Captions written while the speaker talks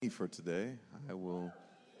For today, I will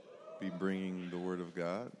be bringing the Word of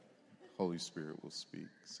God. Holy Spirit will speak.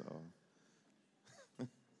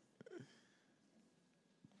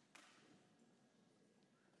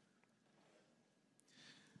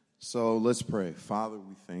 So let's pray. Father,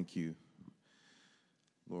 we thank you.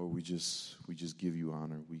 Lord, we just give you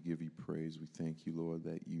honor. We give you praise. We thank you, Lord,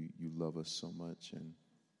 that you love us so much,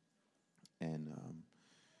 and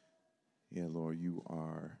Lord, you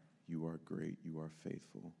are great. You are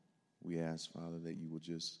faithful. We ask, Father, that you will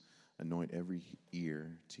just anoint every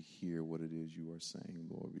ear to hear what it is you are saying,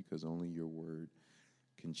 Lord, because only your word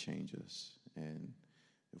can change us. And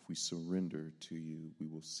if we surrender to you, we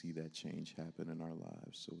will see that change happen in our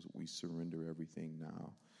lives. So we surrender everything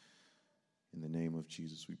now. In the name of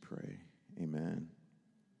Jesus, we pray. Amen.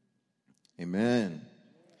 Amen.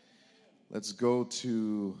 Let's go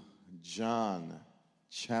to John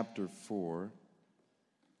chapter 4.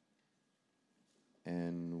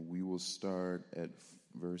 And we will start at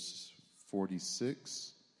verse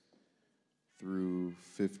 46 through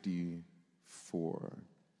 54.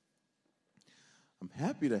 I'm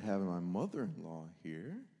happy to have my mother-in-law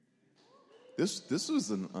here. This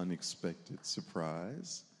was an unexpected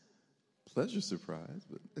surprise. Pleasure surprise.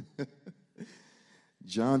 But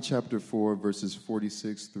John chapter 4, verses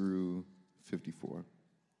 46 through 54.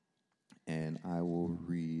 And I will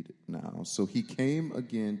read now. So he came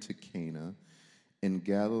again to Cana in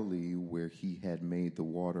Galilee, where he had made the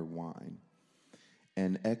water wine.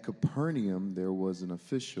 And at Capernaum there was an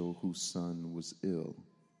official whose son was ill.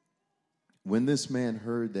 When this man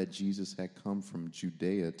heard that Jesus had come from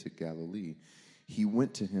Judea to Galilee, he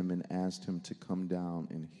went to him and asked him to come down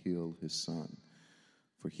and heal his son,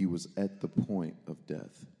 for he was at the point of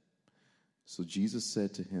death. So Jesus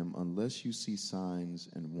said to him, "Unless you see signs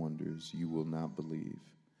and wonders, you will not believe."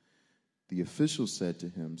 The official said to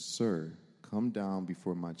him, "Sir, come down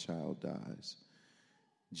before my child dies."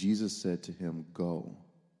 Jesus said to him, "Go,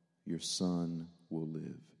 your son will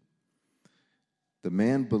live." The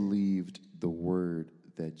man believed the word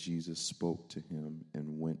that Jesus spoke to him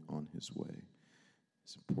and went on his way.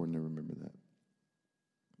 It's important to remember that.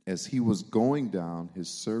 As he was going down, his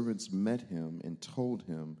servants met him and told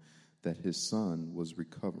him that his son was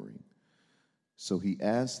recovering. So he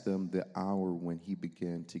asked them the hour when he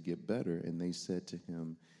began to get better, and they said to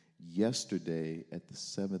him, "Yesterday at the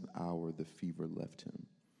 7th hour the fever left him."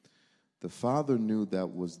 The father knew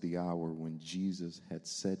that was the hour when Jesus had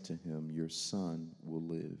said to him, "Your son will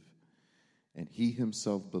live." And he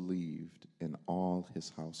himself believed, and all his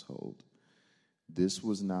household. This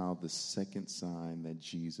was now the second sign that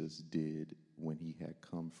Jesus did when he had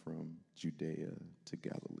come from Judea to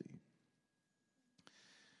Galilee.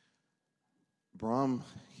 Brahm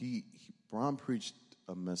preached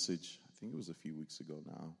a message, I think it was a few weeks ago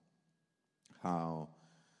now, how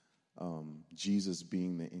Jesus,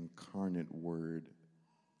 being the incarnate Word,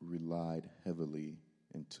 relied heavily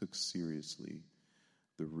and took seriously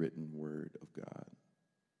the written Word of God.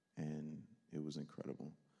 And it was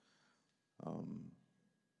incredible.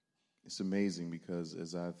 It's amazing because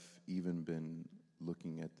as I've even been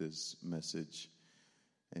looking at this message,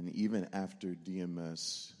 and even after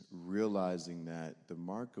DMS, realizing that the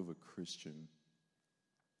mark of a Christian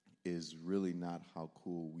is really not how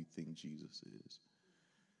cool we think Jesus is.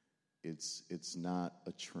 It's not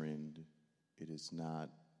a trend. It is not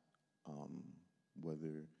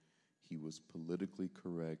whether he was politically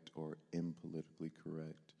correct or impolitically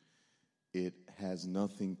correct. It has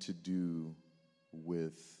nothing to do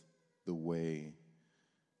with the way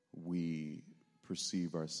we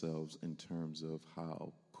perceive ourselves in terms of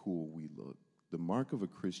how cool we look. The mark of a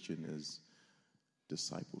Christian is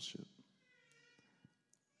discipleship.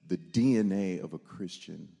 The DNA of a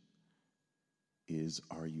Christian is,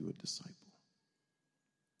 are you a disciple?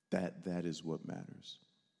 That is what matters.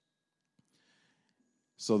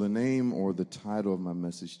 So the name or the title of my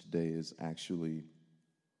message today is actually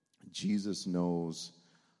Jesus Knows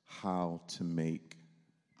How to Make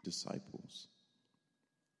Disciples.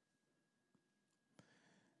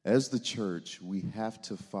 As the church, we have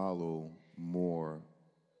to follow more,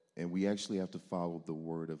 and we actually have to follow the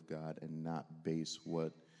Word of God and not base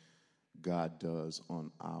what God does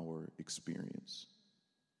on our experience.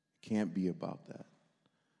 It can't be about that.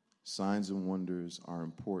 Signs and wonders are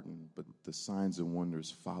important, but the signs and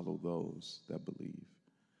wonders follow those that believe.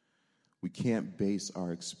 We can't base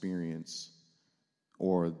our experience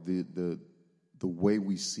or the way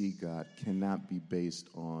we see God cannot be based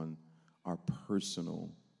on our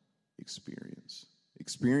personal experience.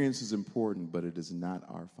 Experience is important, but it is not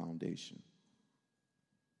our foundation.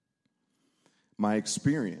 My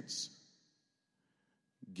experience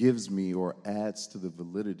gives me or adds to the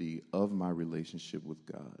validity of my relationship with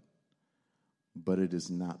God, but it is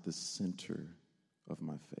not the center of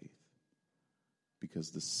my faith,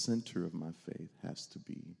 because the center of my faith has to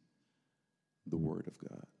be the Word of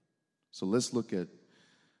God. So let's look at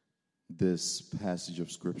this passage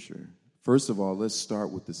of Scripture. First of all, let's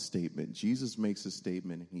start with the statement. Jesus makes a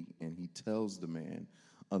statement, and he tells the man,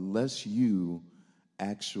 unless you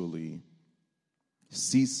actually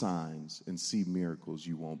see signs and see miracles,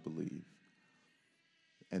 you won't believe.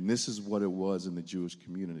 And this is what it was in the Jewish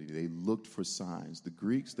community. They looked for signs. The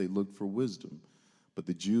Greeks, they looked for wisdom. But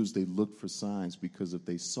the Jews, they looked for signs because if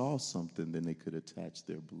they saw something, then they could attach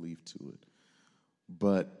their belief to it.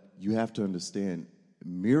 But you have to understand,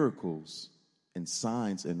 miracles and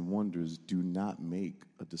signs and wonders do not make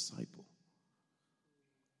a disciple.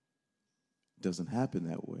 It doesn't happen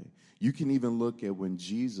that way. You can even look at when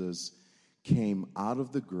Jesus came out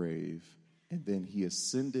of the grave and then he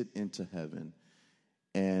ascended into heaven.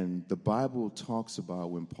 And the Bible talks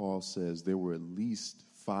about when Paul says there were at least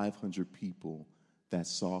 500 people that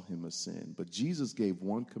saw him ascend. But Jesus gave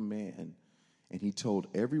one command, and he told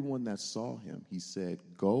everyone that saw him, he said,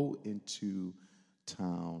 go into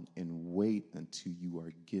town and wait until you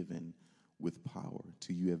are given with power,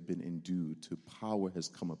 till you have been endued, till power has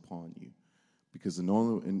come upon you. Because in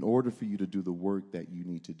order for you to do the work that you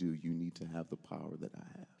need to do, you need to have the power that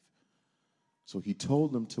I have. So he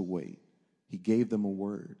told them to wait. He gave them a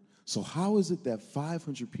word. So how is it that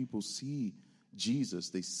 500 people see Jesus?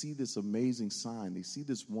 They see this amazing sign. They see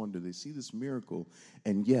this wonder. They see this miracle.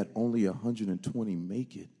 And yet only 120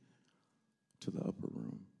 make it to the upper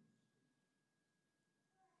room.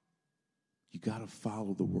 You got to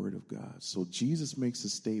follow the word of God. So Jesus makes a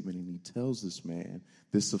statement, and he tells this man,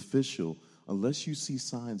 this official, unless you see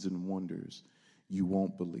signs and wonders, you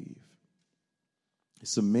won't believe.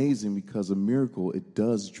 It's amazing because a miracle, it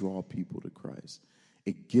does draw people to Christ.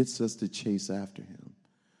 It gets us to chase after him,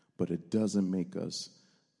 but it doesn't make us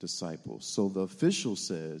disciples. So the official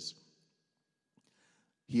says,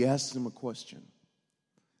 he asks him a question.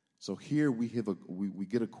 So here we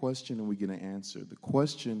get a question and we get an answer. The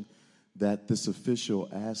question that this official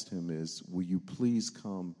asked him is, will you please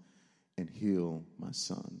come and heal my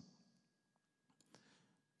son?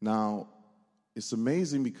 Now, it's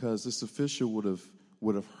amazing because this official would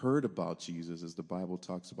have heard about Jesus, as the Bible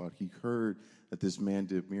talks about. He heard that this man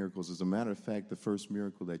did miracles. As a matter of fact, the first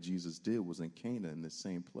miracle that Jesus did was in Cana, in the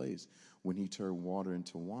same place, when he turned water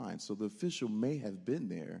into wine. So the official may have been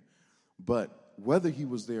there, but whether he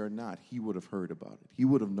was there or not, he would have heard about it. He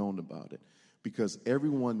would have known about it, because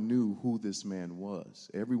everyone knew who this man was.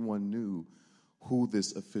 Everyone knew who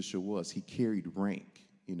this official was. He carried rank,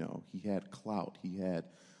 he had clout, he had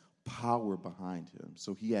power behind him.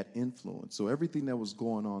 So he had influence. So everything that was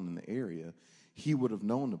going on in the area, he would have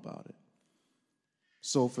known about it.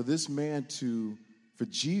 So for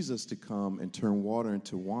Jesus to come and turn water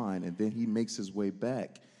into wine, and then he makes his way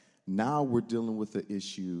back, now we're dealing with the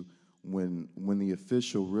issue when the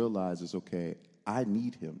official realizes, okay, I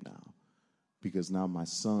need him now, because now my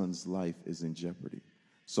son's life is in jeopardy.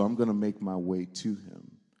 So I'm going to make my way to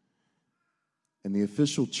him. And the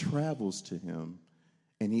official travels to him,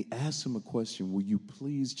 and he asks him a question, will you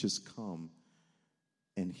please just come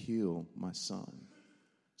and heal my son?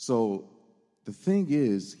 So the thing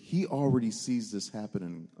is, he already sees this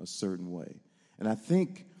happening a certain way. And I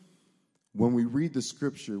think when we read the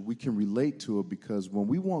scripture, we can relate to it, because when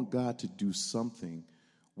we want God to do something,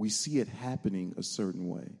 we see it happening a certain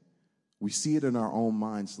way. We see it in our own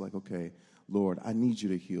minds like, okay, Lord, I need you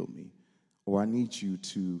to heal me, or I need you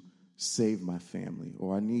to save my family,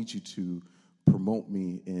 or I need you to promote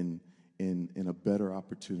me in a better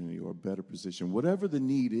opportunity or a better position. Whatever the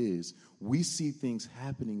need is, we see things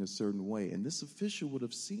happening a certain way. And this official would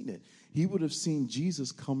have seen it. He would have seen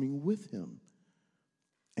Jesus coming with him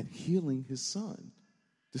and healing his son.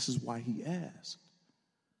 This is why he asked.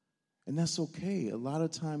 And that's okay. A lot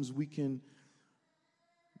of times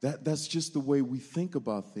that's just the way we think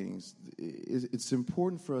about things. It's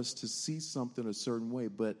important for us to see something a certain way,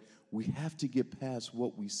 but we have to get past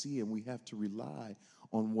what we see, and we have to rely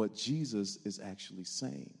on what Jesus is actually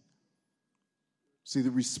saying. See, the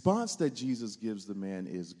response that Jesus gives the man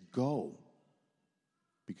is, go,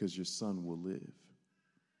 because your son will live.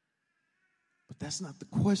 But that's not the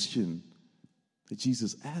question that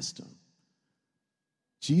Jesus asked him.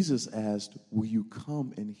 Jesus asked, will you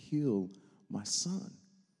come and heal my son?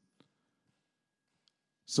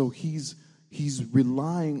 So he's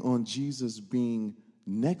relying on Jesus being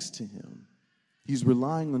next to him. He's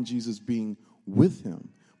relying on Jesus being with him.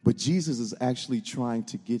 But Jesus is actually trying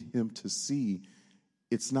to get him to see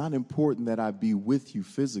it's not important that I be with you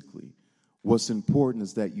physically. What's important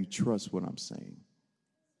is that you trust what I'm saying.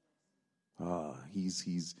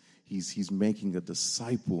 He's making a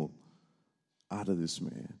disciple out of this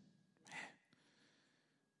man.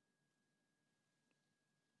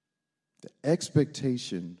 The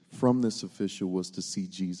expectation from this official was to see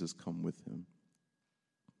Jesus come with him.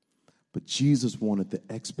 But Jesus wanted the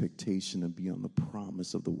expectation to be on the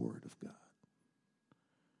promise of the Word of God.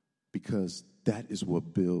 Because that is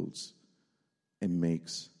what builds and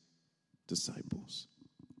makes disciples.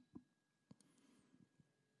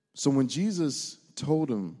 So when Jesus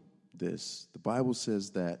told him this, the Bible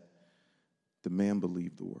says that the man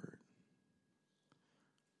believed the word.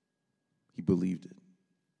 He believed it.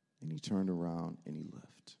 And he turned around and he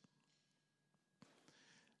left.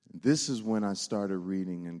 This is when I started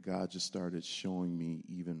reading and God just started showing me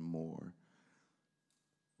even more.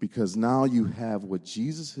 Because now you have what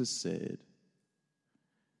Jesus has said,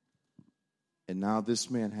 and now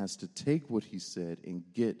this man has to take what he said and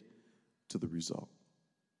get to the result.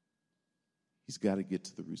 He's got to get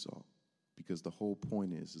to the result because the whole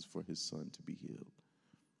point is for his son to be healed.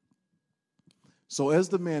 So as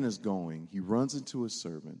the man is going, he runs into his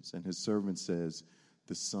servants, and his servant says,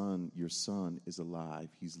 your son is alive.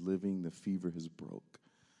 He's living. The fever has broke.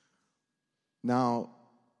 Now,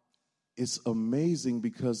 it's amazing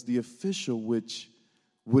because the official, which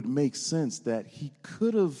would make sense that he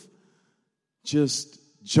could have just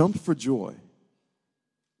jumped for joy.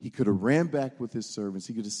 He could have ran back with his servants.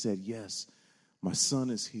 He could have said, yes, my son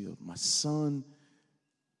is healed. My son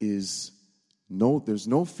there's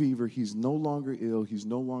no fever. He's no longer ill. He's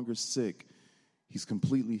no longer sick. He's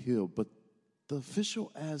completely healed. But the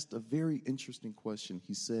official asked a very interesting question.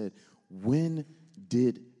 He said, when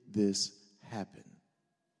did this happen?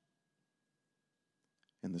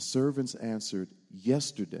 And the servants answered,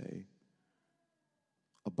 yesterday,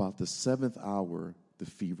 about the 7th hour, the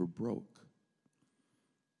fever broke.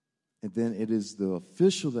 And then it is the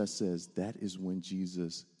official that says that is when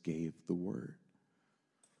Jesus gave the word.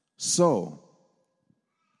 So,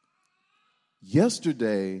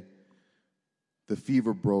 yesterday, the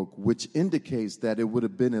fever broke, which indicates that it would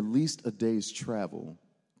have been at least a day's travel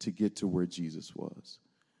to get to where Jesus was.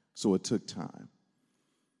 So it took time.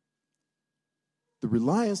 The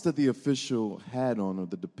reliance that the official had on, or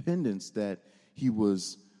the dependence that he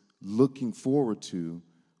was looking forward to,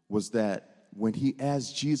 was that when he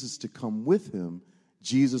asked Jesus to come with him,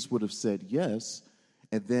 Jesus would have said yes,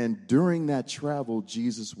 and then during that travel,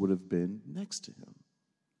 Jesus would have been next to him.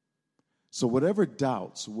 So whatever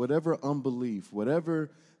doubts, whatever unbelief,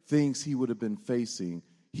 whatever things he would have been facing,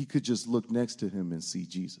 he could just look next to him and see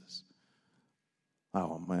Jesus.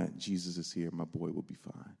 Oh man, Jesus is here, my boy will be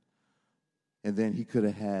fine. And then he could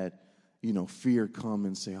have had, fear come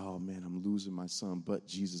and say, oh man, I'm losing my son, but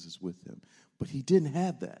Jesus is with him. But he didn't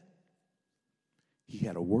have that. He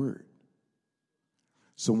had a word.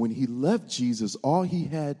 So when he left Jesus, all he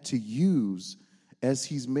had to use as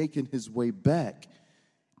he's making his way back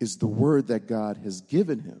is the word that God has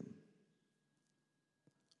given him.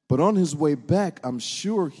 But on his way back, I'm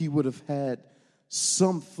sure he would have had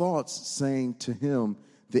some thoughts saying to him,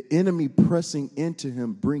 the enemy pressing into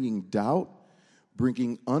him, bringing doubt,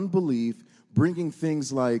 bringing unbelief, bringing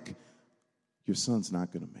things like, your son's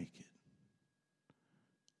not going to make it.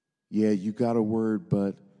 Yeah, you got a word,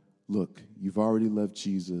 but look, you've already left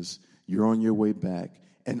Jesus. You're on your way back.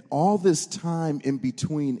 And all this time in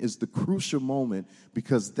between is the crucial moment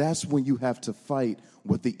because that's when you have to fight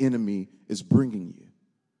what the enemy is bringing you.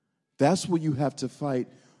 That's when you have to fight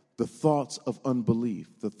the thoughts of unbelief,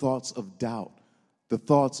 the thoughts of doubt, the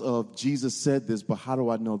thoughts of Jesus said this, but how do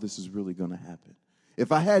I know this is really going to happen?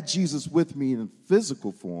 If I had Jesus with me in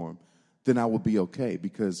physical form, then I would be okay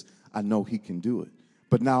because I know he can do it.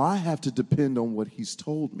 But now I have to depend on what he's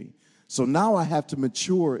told me. So now I have to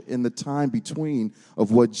mature in the time between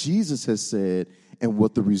of what Jesus has said and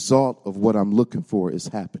what the result of what I'm looking for is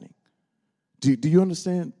happening. Do you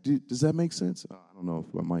understand? Does that make sense? I don't know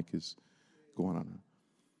if my mic is going on.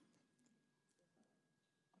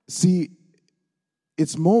 See,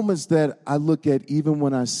 it's moments that I look at even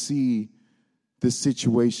when I see this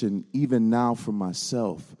situation, even now for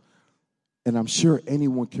myself, and I'm sure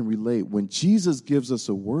anyone can relate. When Jesus gives us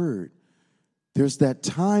a word, there's that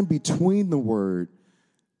time between the word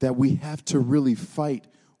that we have to really fight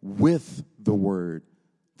with the word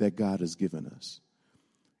that God has given us.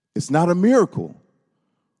 It's not a miracle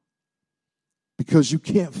because you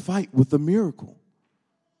can't fight with a miracle.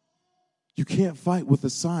 You can't fight with a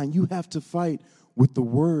sign. You have to fight with the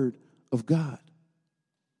word of God.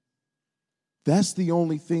 That's the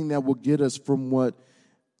only thing that will get us from what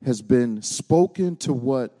has been spoken to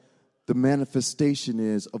what the manifestation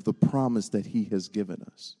is of the promise that he has given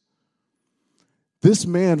us. This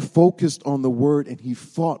man focused on the word and he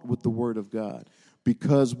fought with the word of God,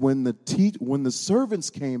 because when the servants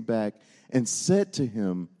came back and said to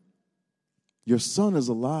him, "Your son is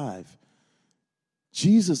alive,"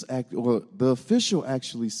 the official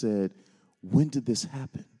actually said, "When did this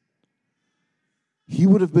happen?" He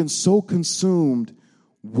would have been so consumed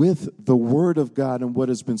with the word of God and what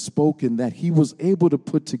has been spoken that he was able to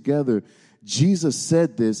put together, Jesus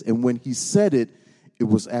said this, and when he said it, it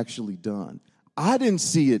was actually done. I didn't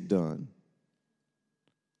see it done,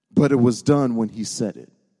 but it was done when he said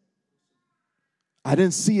it. I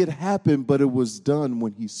didn't see it happen, but it was done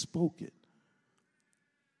when he spoke it.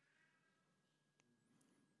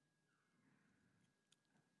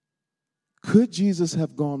 Could Jesus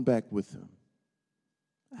have gone back with him?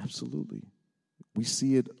 Absolutely. We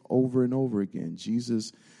see it over and over again.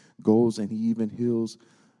 Jesus goes and he even heals,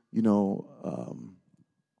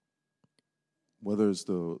 whether it's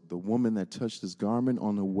the woman that touched his garment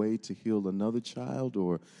on her way to heal another child,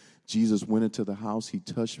 or Jesus went into the house, he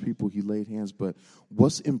touched people, he laid hands. But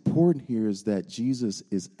what's important here is that Jesus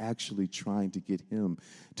is actually trying to get him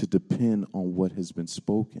to depend on what has been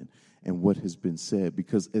spoken and what has been said.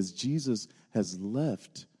 Because as Jesus has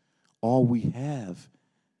left, all we have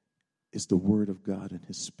is the word of God and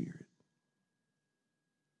his spirit.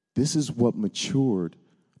 This is what matured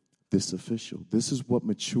this official. This is what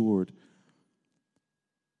matured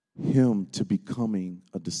him to becoming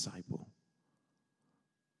a disciple.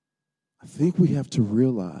 I think we have to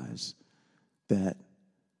realize that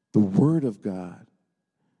the word of God,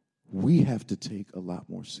 we have to take a lot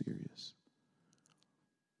more serious.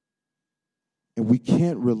 And we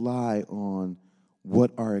can't rely on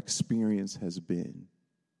what our experience has been.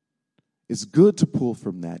 It's good to pull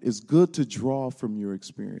from that. It's good to draw from your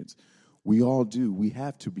experience. We all do. We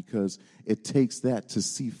have to, because it takes that to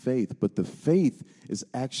see faith. But the faith is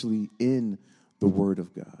actually in the Word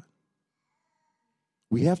of God.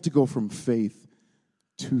 We have to go from faith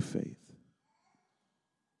to faith.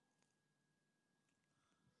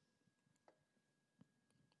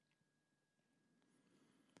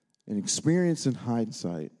 And experience in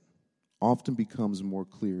hindsight often becomes more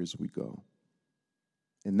clear as we go.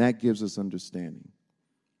 And that gives us understanding.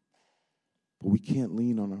 But we can't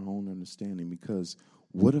lean on our own understanding, because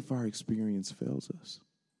what if our experience fails us?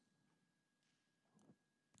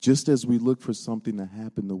 Just as we look for something to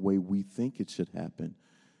happen the way we think it should happen,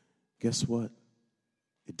 guess what?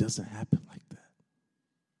 It doesn't happen like that.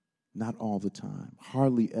 Not all the time,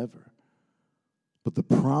 hardly ever. But the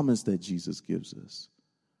promise that Jesus gives us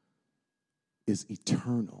is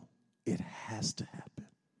eternal. It has to happen.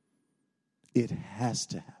 It has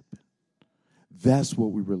to happen. That's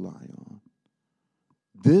what we rely on.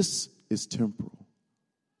 This is temporal,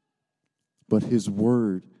 but his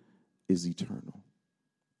word is eternal.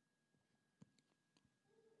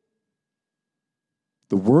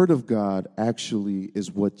 The word of God actually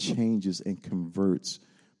is what changes and converts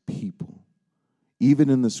people. Even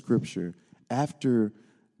in the scripture, after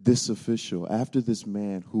this official, after this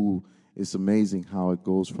man who, it's amazing how it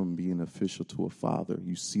goes from being an official to a father.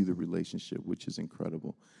 You see the relationship, which is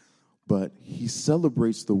incredible. But he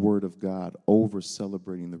celebrates the word of God over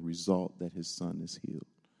celebrating the result that his son is healed.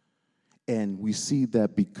 And we see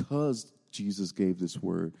that because Jesus gave this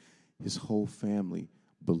word, his whole family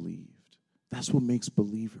believed. That's what makes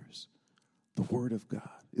believers. The word of God.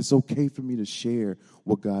 It's okay for me to share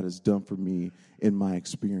what God has done for me in my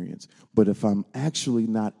experience. But if I'm actually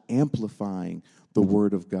not amplifying the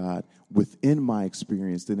word of God within my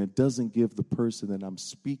experience, then it doesn't give the person that I'm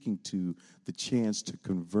speaking to the chance to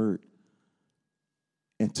convert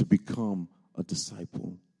and to become a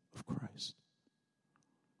disciple of Christ.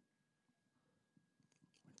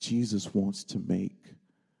 Jesus wants to make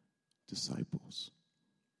disciples.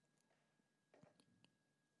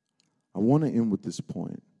 I want to end with this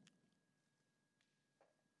point.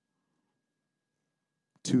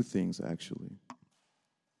 Two things, actually.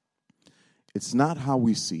 It's not how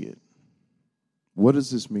we see it. What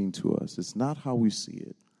does this mean to us? It's not how we see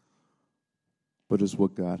it, but it's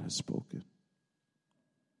what God has spoken.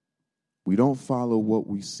 We don't follow what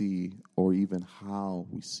we see or even how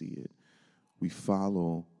we see it. We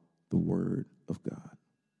follow the word of God.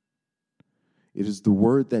 It is the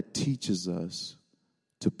word that teaches us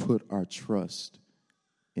to put our trust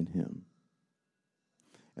in him.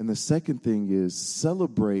 And the second thing is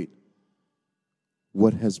celebrate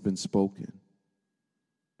what has been spoken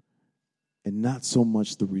and not so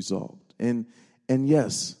much the result. And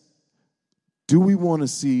yes, do we want to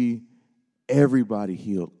see everybody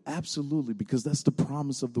healed? Absolutely, because that's the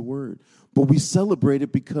promise of the word. But we celebrate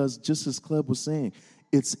it because, just as Cleb was saying,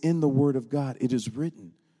 it's in the word of God. It is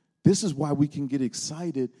written. This is why we can get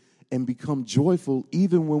excited and become joyful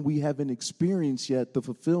even when we haven't experienced yet the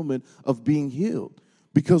fulfillment of being healed.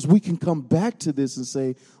 Because we can come back to this and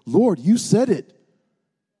say, Lord, you said it.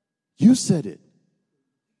 You said it.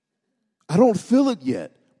 I don't feel it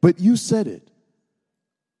yet, but you said it.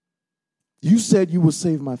 You said you would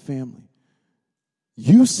save my family.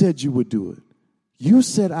 You said you would do it. You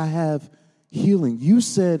said I have healing. You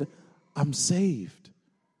said I'm saved.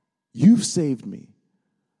 You've saved me.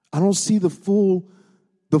 I don't see the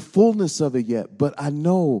fullness of it yet, but I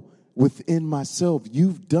know within myself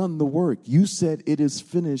you've done the work. You said it is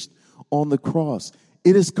finished on the cross.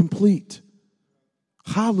 It is complete.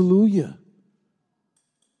 Hallelujah.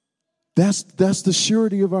 That's the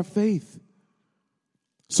surety of our faith.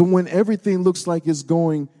 So when everything looks like it's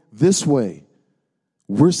going this way,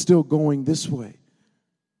 we're still going this way.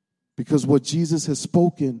 Because what Jesus has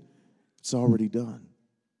spoken, it's already done.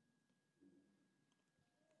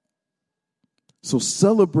 So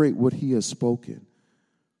celebrate what he has spoken,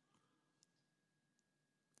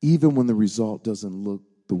 even when the result doesn't look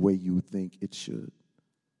the way you think it should.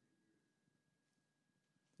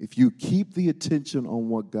 If you keep the attention on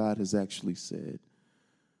what God has actually said,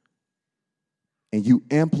 and you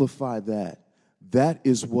amplify that, that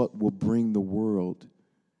is what will bring the world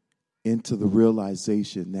into the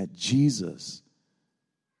realization that Jesus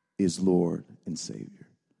is Lord and Savior.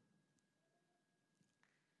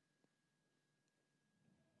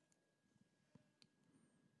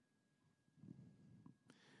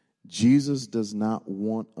 Jesus does not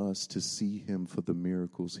want us to see him for the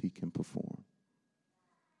miracles he can perform.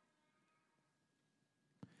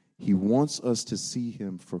 He wants us to see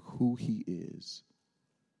him for who he is,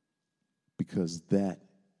 because that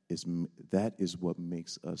is what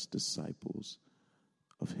makes us disciples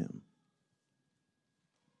of him.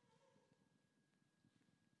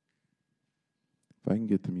 If I can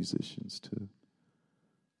get the musicians to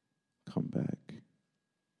come back.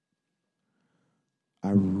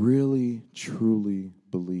 I really, truly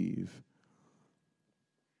believe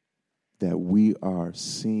that we are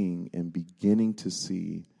seeing and beginning to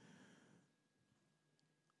see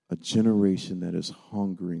a generation that is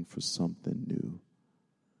hungering for something new,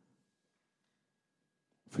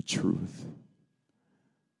 for truth.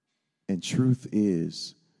 And truth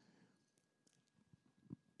is,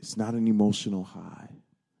 it's not an emotional high.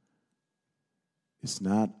 It's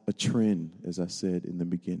not a trend, as I said in the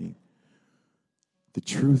beginning. The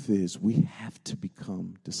truth is, we have to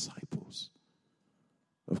become disciples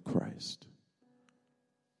of Christ.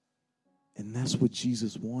 And that's what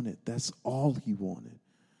Jesus wanted. That's all he wanted.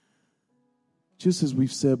 Just as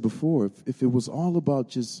we've said before, if it was all about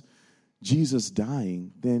just Jesus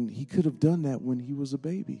dying, then he could have done that when he was a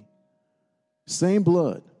baby. Same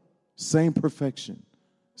blood, same perfection,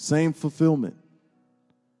 same fulfillment.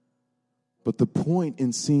 But the point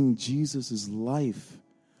in seeing Jesus' life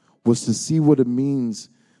was to see what it means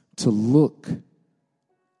to look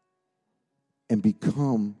and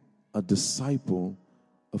become a disciple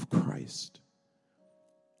of Christ.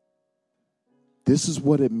 This is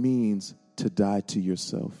what it means to die to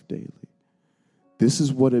yourself daily. This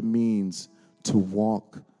is what it means to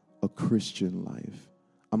walk a Christian life.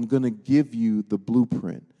 I'm going to give you the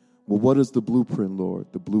blueprint. Well, what is the blueprint, Lord?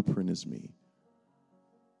 The blueprint is me.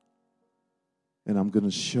 And I'm going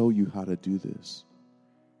to show you how to do this.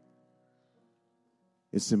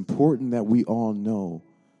 It's important that we all know,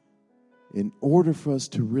 in order for us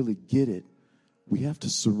to really get it, we have to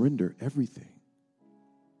surrender everything.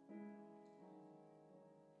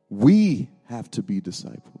 We have to be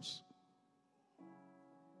disciples.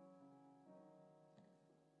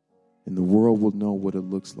 And the world will know what it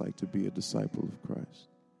looks like to be a disciple of Christ.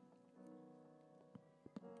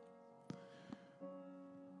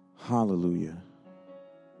 Hallelujah.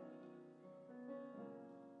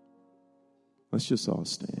 Let's just all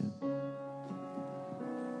stand.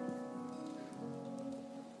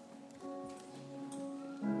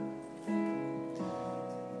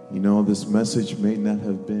 You know, this message may not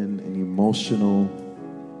have been an emotional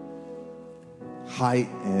height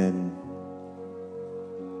and,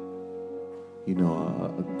 you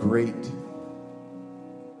know, a great,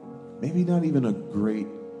 maybe not even a great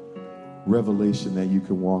revelation that you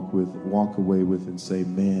can walk away with and say,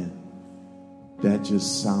 man, that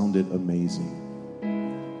just sounded amazing.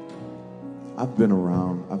 I've been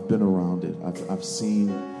around it. I've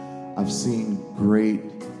seen great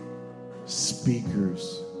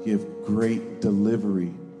speakers give great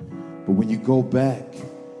delivery. But when you go back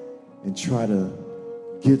and try to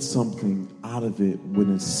get something out of it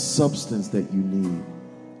when it's substance that you need,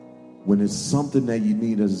 when it's something that you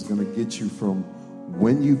need that is going to get you from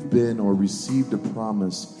when you've been or received a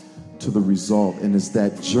promise to the result. And it's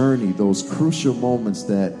that journey, those crucial moments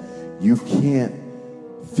that you can't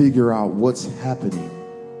figure out what's happening.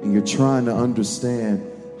 And you're trying to understand,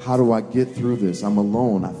 how do I get through this? I'm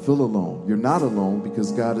alone. I feel alone. You're not alone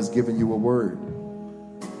because God has given you a word.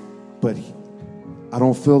 But I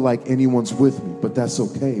don't feel like anyone's with me. But that's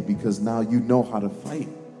okay, because now you know how to fight.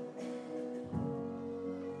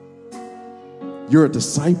 You're a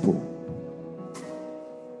disciple.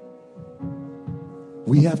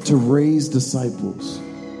 We have to raise disciples.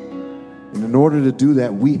 And in order to do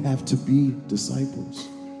that, we have to be disciples.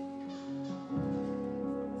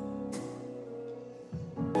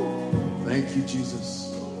 Thank you,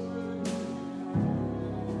 Jesus.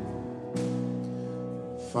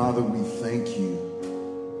 Father, we thank you.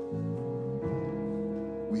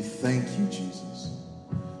 We thank you, Jesus.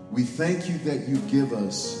 We thank you that you give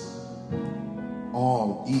us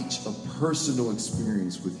each a personal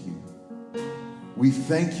experience with you. We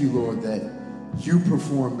thank you, Lord, that you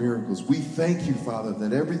perform miracles. We thank you, Father,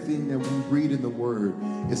 that everything that we read in the Word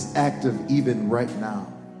is active even right now.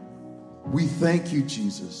 We thank you,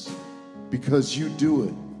 Jesus, because you do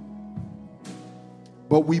it.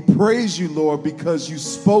 But we praise you, Lord, because you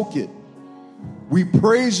spoke it. We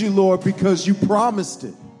praise you, Lord, because you promised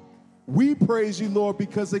it. We praise you, Lord,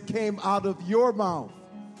 because it came out of your mouth.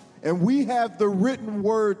 And we have the written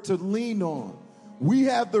word to lean on. We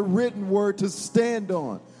have the written word to stand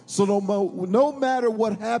on. So no matter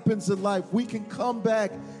what happens in life, we can come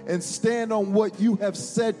back and stand on what you have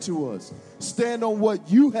said to us. Stand on what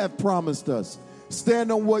you have promised us.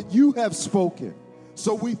 Stand on what you have spoken.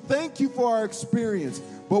 So we thank you for our experience,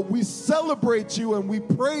 but we celebrate you and we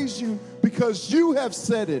praise you because you have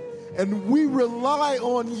said it. And we rely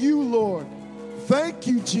on you, Lord. Thank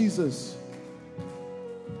you, Jesus.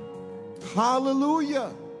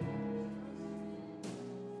 Hallelujah.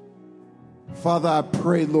 Father, I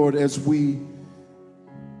pray, Lord, as we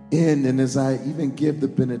end and as I even give the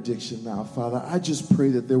benediction now, Father, I just pray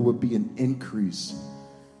that there would be an increase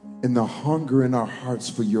in the hunger in our hearts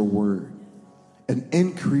for your word, an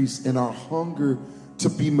increase in our hunger to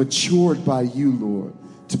be matured by you, Lord,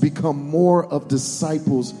 to become more of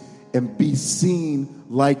disciples and be seen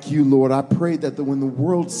like you, Lord. I pray that when the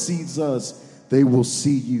world sees us, they will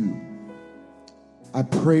see you. I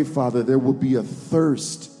pray, Father, there will be a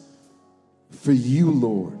thirst for you,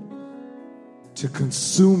 Lord, to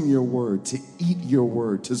consume your word, to eat your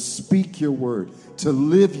word, to speak your word, to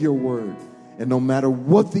live your word. And no matter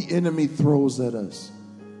what the enemy throws at us,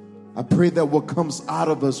 I pray that what comes out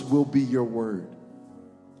of us will be your word.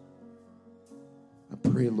 I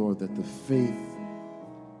pray, Lord, that the faith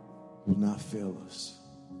will not fail us.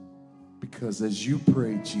 Because as you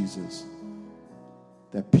prayed, Jesus,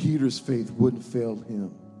 that Peter's faith wouldn't fail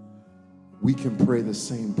him, we can pray the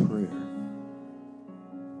same prayer.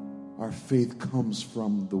 Our faith comes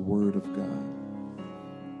from the word of God.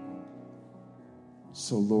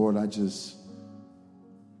 So, Lord, I just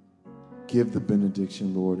give the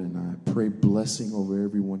benediction, Lord, and I pray blessing over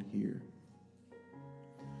everyone here.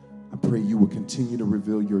 I pray you will continue to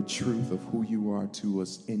reveal your truth of who you are to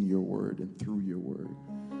us in your word and through your word.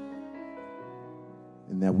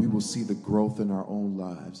 And that we will see the growth in our own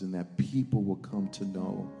lives and that people will come to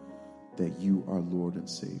know that you are Lord and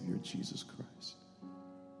Savior, Jesus Christ.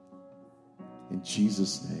 In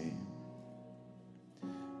Jesus' name,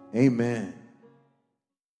 amen.